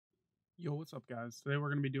Yo, what's up, guys? Today we're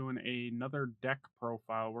going to be doing another deck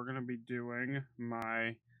profile. We're going to be doing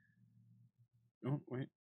my. Oh, wait.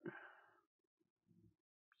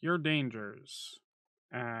 Pure Dangers.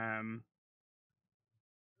 Um,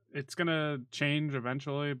 it's going to change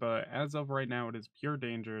eventually, but as of right now, it is Pure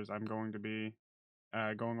Dangers. I'm going to be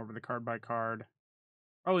going over the card by card.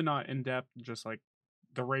 Probably not in depth, just like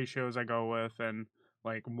the ratios I go with and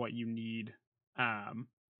like what you need. Um,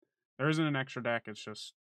 there isn't an extra deck, it's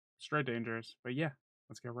just straight Dangers. But yeah,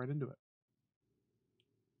 let's get right into it.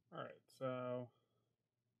 Alright, so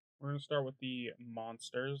we're going to start with the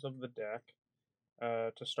monsters of the deck.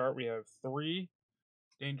 To start, we have 3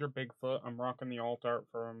 Danger Bigfoot. I'm rocking the alt art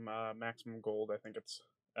from Maximum Gold. I think it's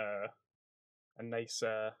a nice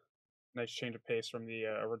change of pace from the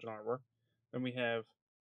original artwork. Then we have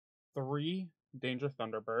 3 Danger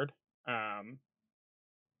Thunderbird. Um,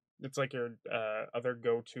 it's like your other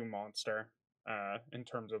go-to monster in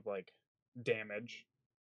terms of like damage.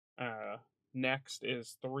 Uh, Next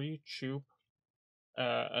is 3 Choop,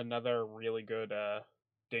 another really good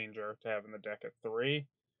danger to have in the deck at 3.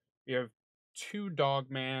 We have 2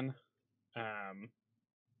 Dogman. Um,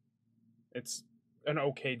 it's an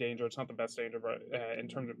okay danger. It's not the best danger, but in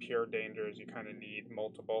terms of pure dangers, you kind of need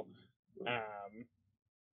multiple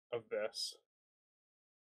of this.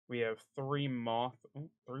 We have 3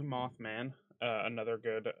 Mothman, another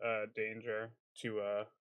good danger to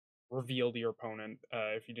reveal to your opponent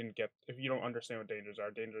if you don't understand what dangers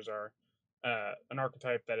are. Dangers are an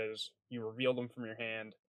archetype that is you reveal them from your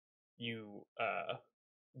hand. You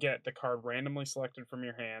get the card randomly selected from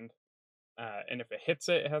your hand, and if it hits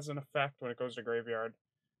it, it has an effect when it goes to graveyard.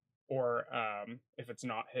 Or if it's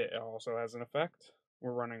not hit, it also has an effect.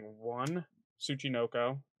 We're running 1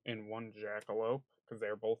 Tsuchinoko and 1 Jackalope because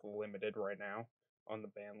they're both limited right now on the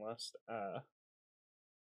ban list.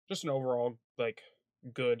 Just an overall like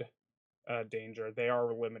good danger. They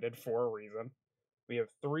are limited for a reason. We have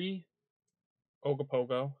 3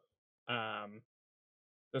 Ogopogo. Um,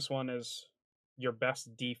 this one is your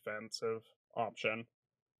best defensive option.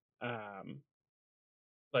 Um,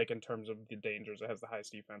 like in terms of the dangers, it has the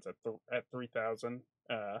highest defense at 3,000.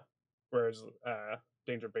 Whereas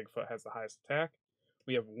Danger Bigfoot has the highest attack.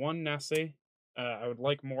 We have 1 Nessie. I would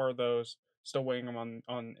like more of those. Still waiting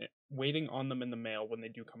on them in the mail. When they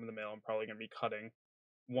do come in the mail, I'm probably going to be cutting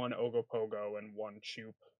 1 Ogopogo and 1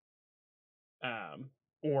 Choop.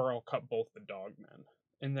 Or I'll cut both the Dogmen.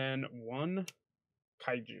 And then 1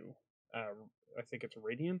 Kaiju. I think it's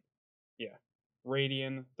Radian. Yeah,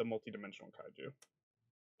 Radian, the multi-dimensional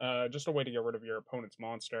Kaiju. Just a way to get rid of your opponent's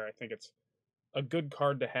monster. I think it's a good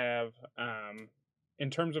card to have. In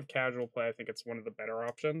terms of casual play, I think it's one of the better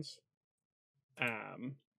options.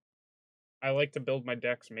 I like to build my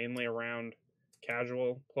decks mainly around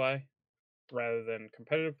casual play rather than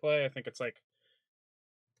competitive play. I think it's like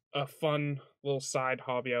a fun little side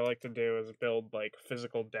hobby I like to do is build like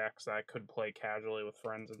physical decks that I could play casually with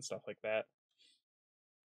friends and stuff like that.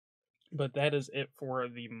 But that is it for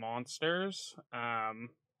the monsters.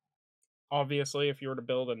 Obviously, if you were to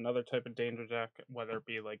build another type of danger deck, whether it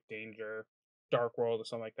be like Danger, Dark World, or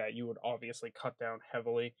something like that, you would obviously cut down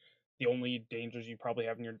heavily. The only dangers you probably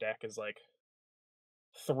have in your deck is like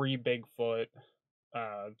 3 Bigfoot,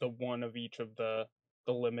 the one of each of the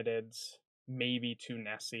limiteds, maybe 2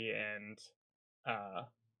 Nessie, and uh,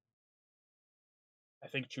 I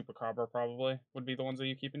think Chupacabra probably would be the ones that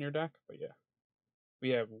you keep in your deck. But yeah, we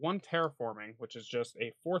have 1 Terraforming, which is just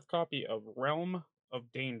a 4th copy of Realm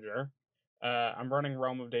of Danger. I'm running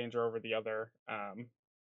Realm of Danger over the other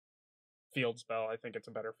field spell. I think it's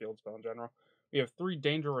a better field spell in general. We have 3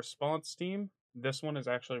 Danger Response Team. This one is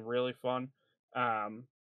actually really fun.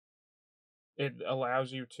 It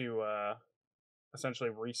allows you to essentially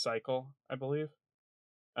recycle, I believe.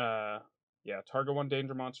 Yeah, target 1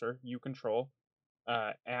 danger monster you control.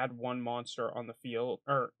 Add 1 monster on the field,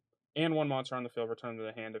 and 1 monster on the field, return to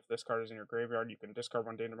the hand. If this card is in your graveyard, you can discard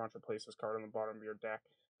 1 danger monster, place this card on the bottom of your deck,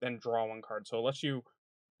 then draw 1 card. So it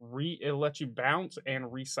lets you bounce and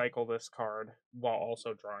recycle this card while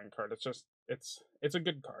also drawing a card. It's a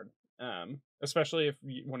good card. Especially if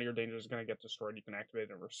one of your dangers is going to get destroyed, you can activate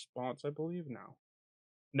a response, I believe. No,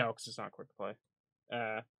 because it's not quick play.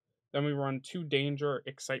 Then we run 2 danger,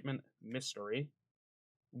 excitement, mystery,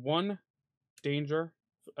 1 danger,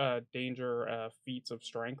 feats of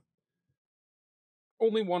strength.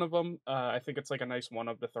 Only 1 of them. I think it's like a nice one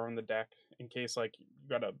of to throw in the deck in case like you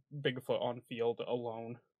got a Bigfoot on field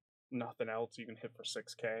alone, nothing else. You can hit for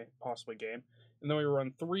 6k, possibly game. And then we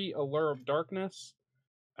run 3 Allure of Darkness,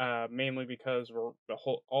 mainly because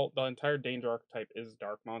the entire danger archetype is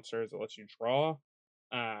dark monsters. It lets you draw.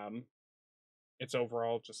 it's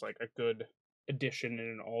overall just like a good addition in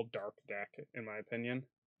an all dark deck, in my opinion.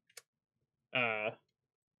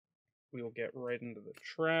 We will get right into the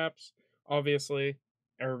traps. Obviously,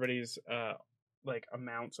 everybody's like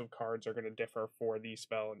amounts of cards are going to differ for the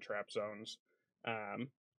spell and trap zones. Um,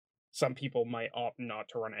 some people might opt not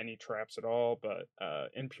to run any traps at all, but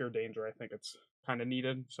in pure danger, I think it's kind of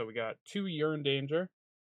needed. So we got 2 Urine Danger,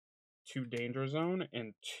 2 Danger Zone,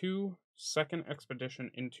 and 2 Second Expedition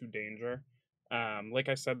into Danger. Like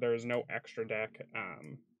I said, there is no extra deck.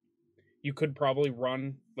 You could probably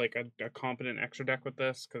run like a competent extra deck with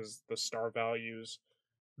this because the star values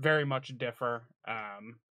very much differ.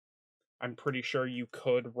 I'm pretty sure you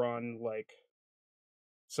could run like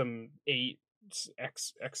some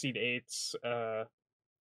exceed eights,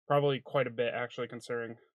 probably quite a bit actually,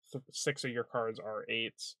 considering 6 of your cards are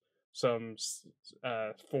eights, some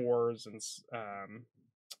fours, and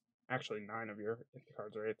actually 9 of your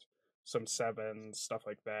cards are eights, some sevens, stuff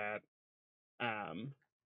like that.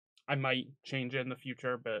 I might change it in the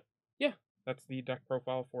future, but yeah, that's the deck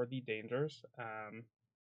profile for the dangers.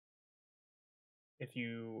 If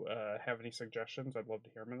you have any suggestions, I'd love to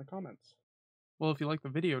hear them in the comments. Well, if you like the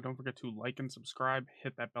video, don't forget to like and subscribe.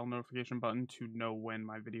 Hit that bell notification button to know when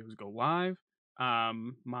my videos go live.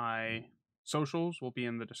 My socials will be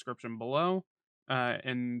in the description below.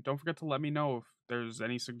 And don't forget to let me know if there's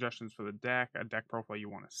any suggestions for the deck, a deck profile you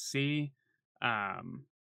want to see.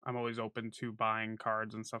 I'm always open to buying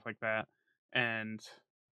cards and stuff like that. And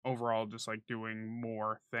overall, just like doing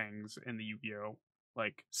more things in the Yu-Gi-Oh!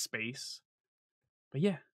 Like space. But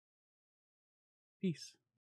yeah, peace.